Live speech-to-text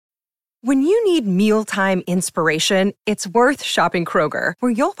When you need mealtime inspiration, it's worth shopping Kroger,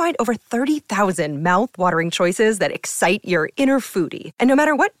 where you'll find over 30,000 mouth-watering choices that excite your inner foodie. And no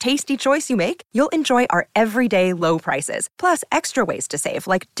matter what tasty choice you make, you'll enjoy our everyday low prices, plus extra ways to save,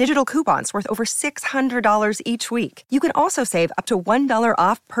 like digital coupons worth over $600 each week. You can also save up to $1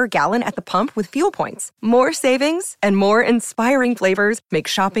 off per gallon at the pump with fuel points. More savings and more inspiring flavors make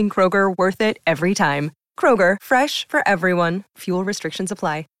shopping Kroger worth it every time. Kroger, fresh for everyone. Fuel restrictions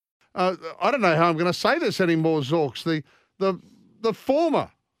apply. I don't know how I'm going to say this anymore, Zorks. The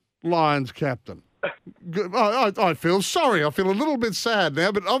former Lions captain. I feel sorry. I feel a little bit sad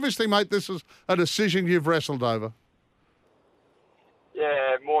now, but obviously, mate, this is a decision you've wrestled over.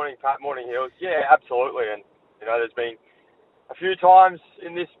 Yeah, morning, Pat. Morning, Hills. Yeah, absolutely. And, there's been a few times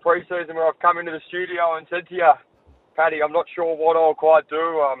in this pre-season where I've come into the studio and said to you, Paddy, I'm not sure what I'll quite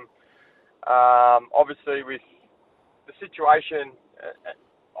do. Obviously, with the situation,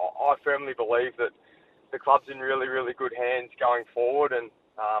 I firmly believe that the club's in really, really good hands going forward. And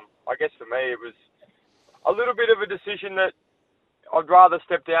I guess for me, it was a little bit of a decision that I'd rather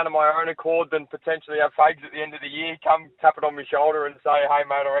step down on my own accord than potentially have Fags at the end of the year come tap it on my shoulder and say, hey,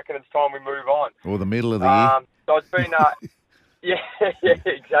 mate, I reckon it's time we move on. Or the middle of the year. So it's been, yeah,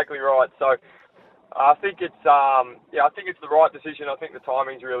 exactly right. So I think it's the right decision. I think the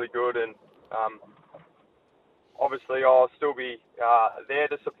timing's really good. And obviously, I'll still be there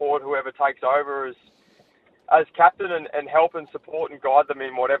to support whoever takes over as captain and help and support and guide them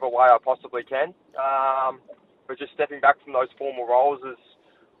in whatever way I possibly can. But just stepping back from those formal roles is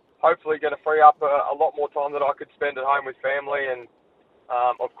hopefully going to free up a lot more time that I could spend at home with family and,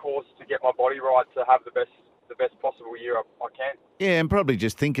 of course, to get my body right to have the best possible year I can. Yeah, and probably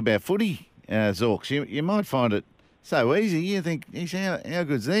just think about footy, Zorks. You might find it so easy. You think, how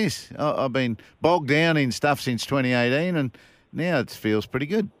good's this? I've been bogged down in stuff since 2018, and now it feels pretty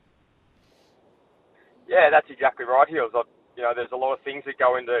good. Yeah, that's exactly right, Hills. There's a lot of things that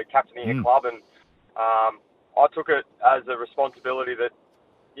go into captaining a club, and I took it as a responsibility that,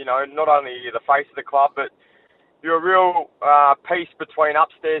 not only you're the face of the club, but you're a real piece between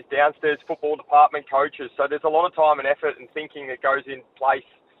upstairs, downstairs football department coaches. So there's a lot of time and effort and thinking that goes in place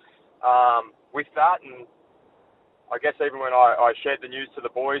with that. And I guess even when I shared the news to the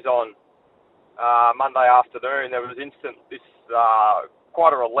boys on Monday afternoon, there was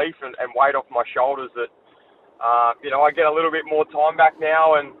quite a relief and weight off my shoulders that, I get a little bit more time back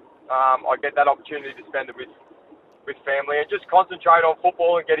now and I get that opportunity to spend it with family and just concentrate on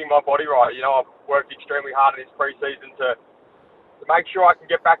football and getting my body right. I've worked extremely hard in this pre-season to make sure I can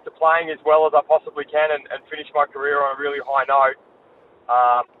get back to playing as well as I possibly can and finish my career on a really high note.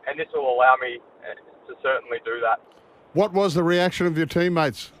 And this will allow me to certainly do that. What was the reaction of your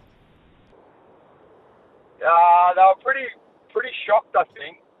teammates? They were pretty shocked, I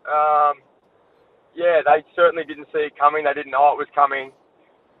think. They certainly didn't see it coming. They didn't know it was coming.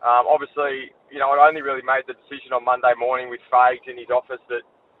 Obviously, I'd only really made the decision on Monday morning with Fags in his office that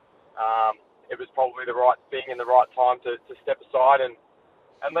it was probably the right thing and the right time to step aside and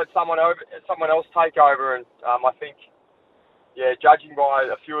let someone else take over. And I think, judging by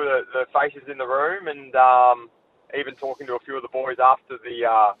a few of the faces in the room and even talking to a few of the boys after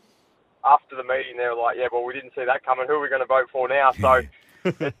the meeting, they were like, we didn't see that coming. Who are we going to vote for now? So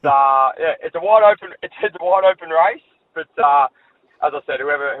it's a wide open race. But as I said,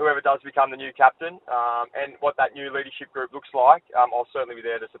 whoever does become the new captain and what that new leadership group looks like, I'll certainly be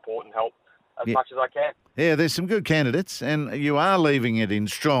there to support and help as much as I can. Yeah, there's some good candidates, and you are leaving it in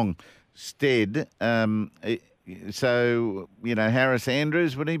strong stead. So, Harris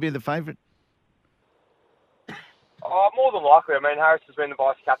Andrews, would he be the favourite? More than likely. I mean, Harris has been the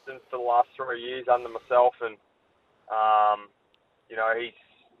vice captain for the last 3 years under myself, and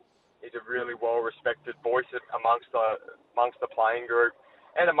he's a really well-respected voice amongst the playing group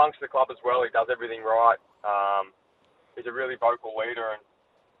and amongst the club as well. He does everything right. He's a really vocal leader, and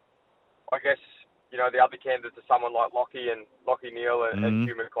I guess the other candidates are someone like Lockie Neal and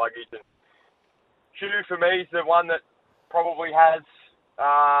Hugh McCluggage. And Hugh, for me, is the one that probably has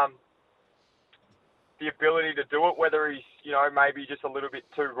the ability to do it, whether he's, maybe just a little bbit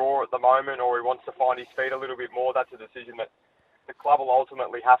too raw at the moment or he wants to find his feet a little bit more. That's a decision that the club will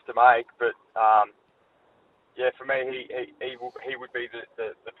ultimately have to make. But, for me, he would be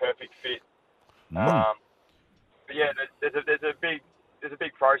the perfect fit. But, there's a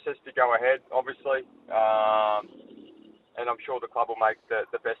big process to go ahead, obviously. And I'm sure the club will make the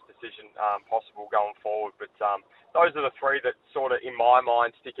best decision possible going forward. But those are the three that sort of, in my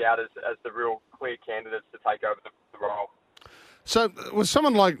mind, stick out as the real clear candidates to take over the role. So with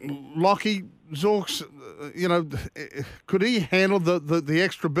someone like Lockie, Zorks, could he handle the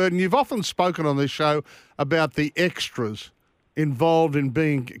extra burden? You've often spoken on this show about the extras involved in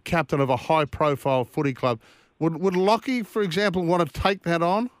being captain of a high-profile footy club. Would Lockie, for example, want to take that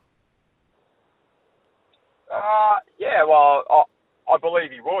on? Yeah, well, I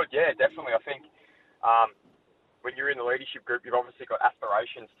believe he would. Yeah, definitely. I think when you're in the leadership group, you've obviously got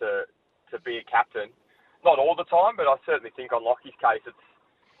aspirations to be a captain. Not all the time, but I certainly think on Lockie's case,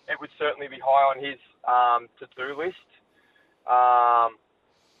 it would certainly be high on his to-do list.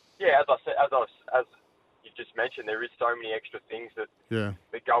 Yeah, as you just mentioned, there is so many extra things that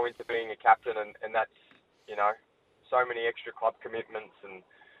go into being a captain, and that's so many extra club commitments. And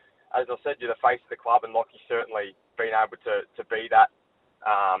as I said, you're the face of the club, and Lockie's certainly been able to be that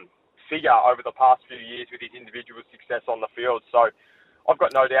figure over the past few years with his individual success on the field. So I've got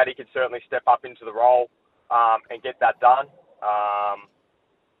no doubt he can certainly step up into the role and get that done.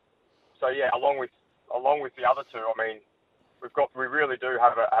 So yeah, along with the other two, I mean, we really do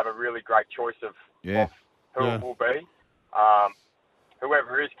have a really great choice of who it will be.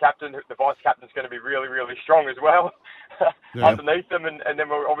 Whoever is captain, the vice captain's going to be really, really strong as well underneath them, and then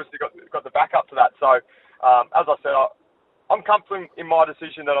we've obviously got the backup to that. So as I said, I'm comfortable in my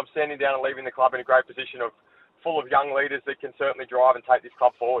decision that I'm standing down and leaving the club in a great position full of young leaders that can certainly drive and take this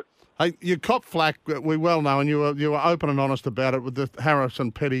club forward. Hey, you cop flack, we well know, and you were open and honest about it with the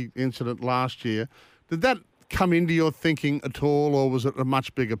Harrison Petty incident last year. Did that come into your thinking at all, or was it a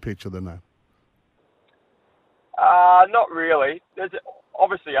much bigger picture than that? Not really. There's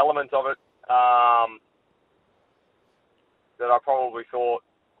obviously elements of it that I probably thought,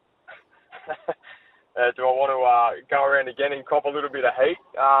 do I want to go around again and cop a little bit of heat?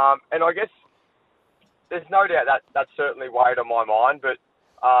 And I guess there's no doubt that certainly weighed on my mind, but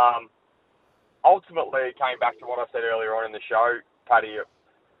ultimately it came back to what I said earlier on in the show, Paddy.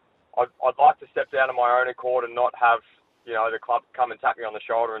 I'd like to step down on my own accord and not have the club come and tap me on the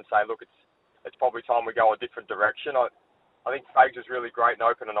shoulder and say, look, it's probably time we go a different direction. I think Fags was really great and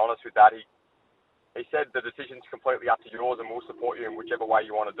open and honest with that. He said the decision's completely up to yours and we'll support you in whichever way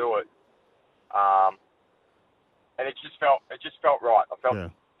you want to do it. And it just felt right. I felt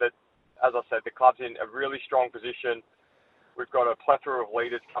that, as I said, the club's in a really strong position. We've got a plethora of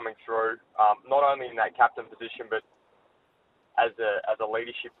leaders coming through, not only in that captain position, but as a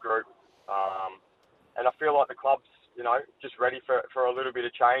leadership group. And I feel like the club's, just ready for a little bit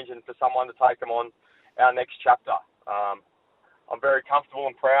of change and for someone to take them on our next chapter. I'm very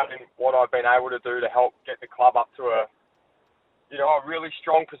comfortable and proud in what I've been able to do to help get the club up to a really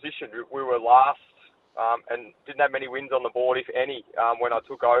strong position. We were last and didn't have many wins on the board, if any, when I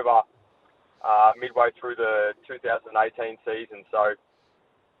took over midway through the 2018 season. So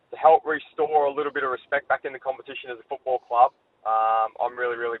to help restore a little bit of respect back in the competition as a football club, I'm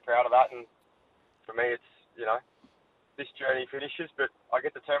really, really proud of that. And for me, it's, this journey finishes, but I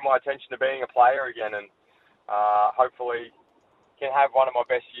get to turn my attention to being a player again and hopefully can have one of my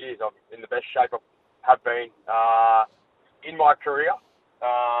best years. I'm in the best shape I have been in my career.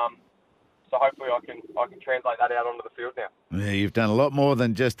 So hopefully I can translate that out onto the field now. Yeah, you've done a lot more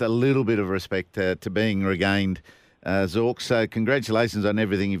than just a little bit of respect to being regained, Zork. So congratulations on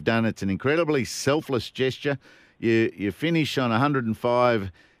everything you've done. It's an incredibly selfless gesture. You finish on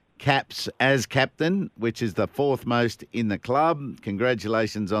 105 caps as captain, which is the fourth most in the club.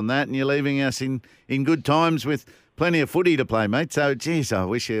 Congratulations on that. And you're leaving us in good times with plenty of footy to play, mate. So, geez, I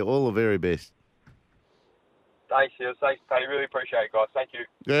wish you all the very best. Thanks, Hughes. Thanks, Paddy. Really appreciate it, guys. Thank you.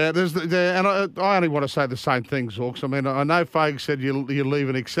 Yeah, and I only want to say the same thing, Zorks. I mean, I know Fags said you leave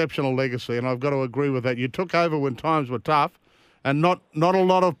an exceptional legacy, and I've got to agree with that. You took over when times were tough, and not a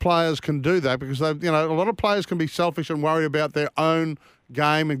lot of players can do that because a lot of players can be selfish and worry about their own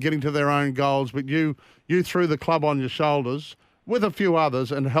game and getting to their own goals. But you threw the club on your shoulders with a few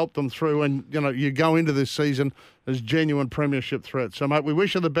others and helped them through. And you go into this season as genuine premiership threats. So, mate, we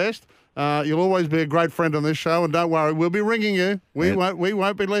wish you the best. You'll always be a great friend on this show, and don't worry, we'll be ringing you. We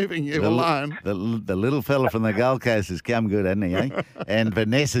won't be leaving you alone. The little fella from the Gold Coast has come good, hasn't he? Eh? And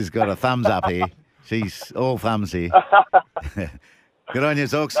Vanessa's got a thumbs up here. She's all thumbs here. Good on you,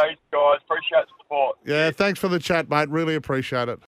 Zox. Thanks, guys. Appreciate the support. Yeah, thanks for the chat, mate. Really appreciate it.